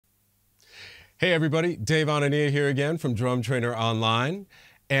Hey everybody, Dave Anania here again from Drum Trainer Online.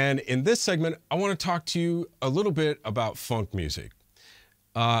 And in this segment, I want to talk to you a little bit about funk music.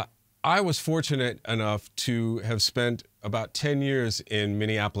 I was fortunate enough to have spent about 10 years in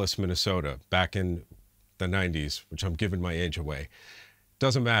Minneapolis, Minnesota, back in the 90s, which I'm giving my age away.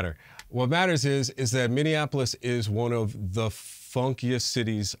 Doesn't matter. What matters is that Minneapolis is one of the funkiest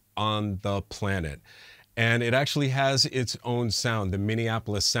cities on the planet. And it actually has its own sound, the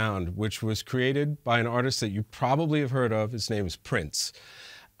Minneapolis sound, which was created by an artist that you probably have heard of. His name is Prince.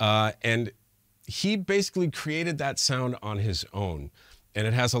 And he basically created that sound on his own. And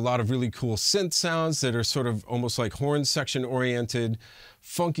it has a lot of really cool synth sounds that are sort of almost like horn section oriented,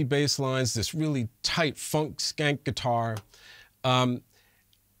 funky bass lines, this really tight funk skank guitar. And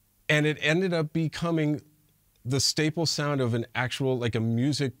it ended up becoming the staple sound of an actual, like a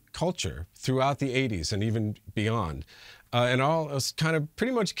music culture throughout the 80s and even beyond. And all kind of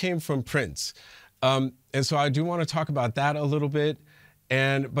pretty much came from Prince. And so I do want to talk about that a little bit.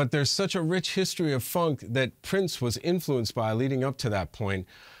 But there's such a rich history of funk that Prince was influenced by leading up to that point,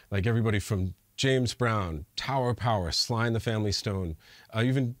 like everybody from James Brown, Tower Power, Sly and the Family Stone,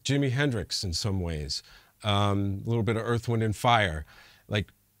 even Jimi Hendrix in some ways, a little bit of Earth, Wind and Fire. Like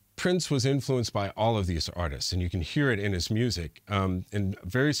Prince was influenced by all of these artists, and you can hear it in his music in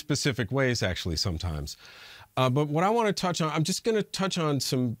very specific ways, actually, sometimes. But what I want to touch on, I'm just going to touch on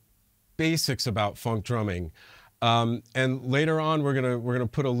some basics about funk drumming. And later on, we're gonna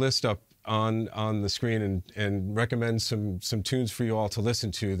put a list up on the screen and recommend some tunes for you all to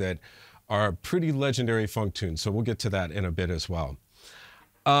listen to that are pretty legendary funk tunes. So we'll get to that in a bit as well.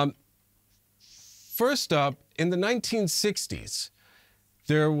 First up, in the 1960s,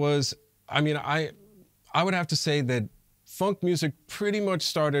 there was, I would have to say that funk music pretty much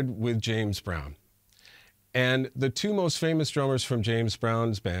started with James Brown. And the two most famous drummers from James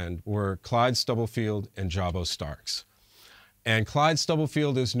Brown's band were Clyde Stubblefield and Jabo Starks. And Clyde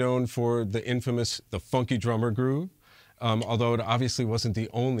Stubblefield is known for the infamous, the funky drummer groove, although it obviously wasn't the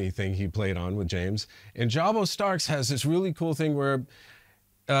only thing he played on with James. And Jabo Starks has this really cool thing where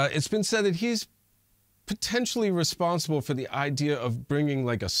it's been said that he's potentially responsible for the idea of bringing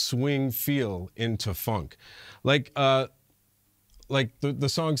like a swing feel into funk. Like the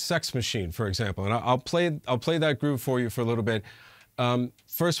song Sex Machine, for example. And I'll play that groove for you for a little bit.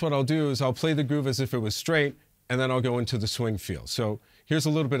 First, what I'll do is I'll play the groove as if it was straight, and then I'll go into the swing feel. So here's a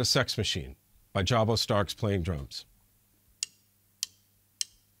little bit of Sex Machine by Jabo Starks playing drums.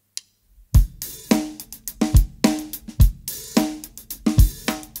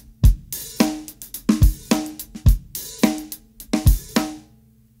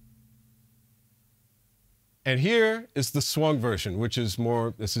 And here is the swung version, which is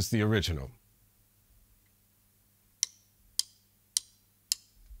more, this is the original.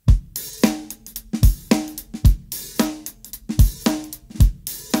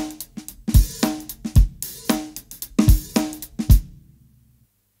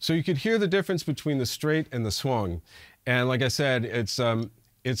 So you could hear the difference between the straight and the swung. And like I said, it's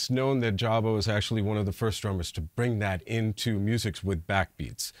known that Jabo is actually one of the first drummers to bring that into music with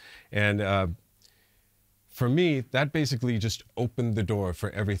backbeats. And for me, that basically just opened the door for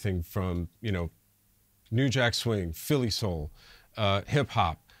everything from, you know, New Jack Swing, Philly Soul, hip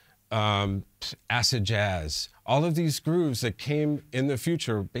hop, acid jazz. All of these grooves that came in the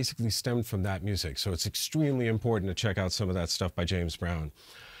future basically stemmed from that music. So it's extremely important to check out some of that stuff by James Brown.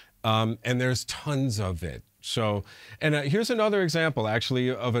 And there's tons of it. So, and here's another example, actually,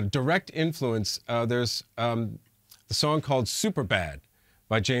 of a direct influence. There's the song called Superbad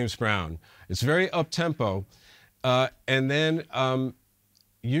by James Brown. It's very up-tempo. And then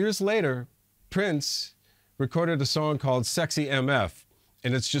years later, Prince recorded a song called Sexy MF.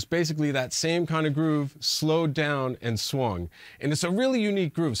 And it's just basically that same kind of groove, slowed down and swung. And it's a really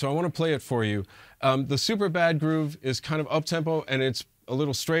unique groove, so I want to play it for you. The Superbad groove is kind of up-tempo, and it's a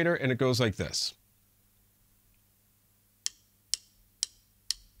little straighter, and it goes like this.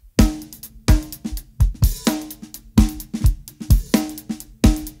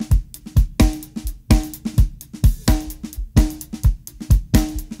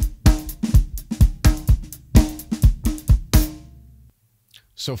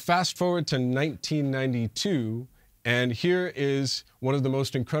 So fast forward to 1992, and here is one of the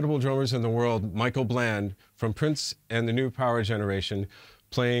most incredible drummers in the world, Michael Bland, from Prince and the New Power Generation,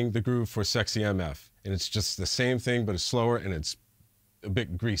 playing the groove for Sexy MF. And it's just the same thing, but it's slower and it's a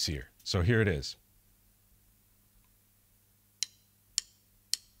bit greasier. So here it is.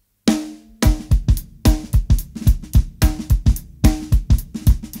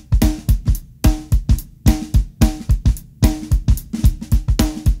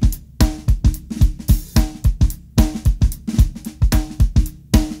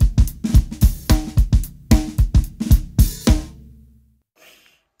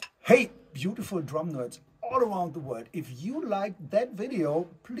 Hey, beautiful drum nerds all around the world. If you liked that video,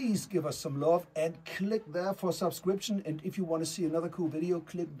 please give us some love and click there for subscription. And if you want to see another cool video,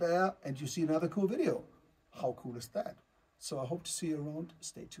 click there and you see another cool video. How cool is that? So I hope to see you around.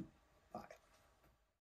 Stay tuned.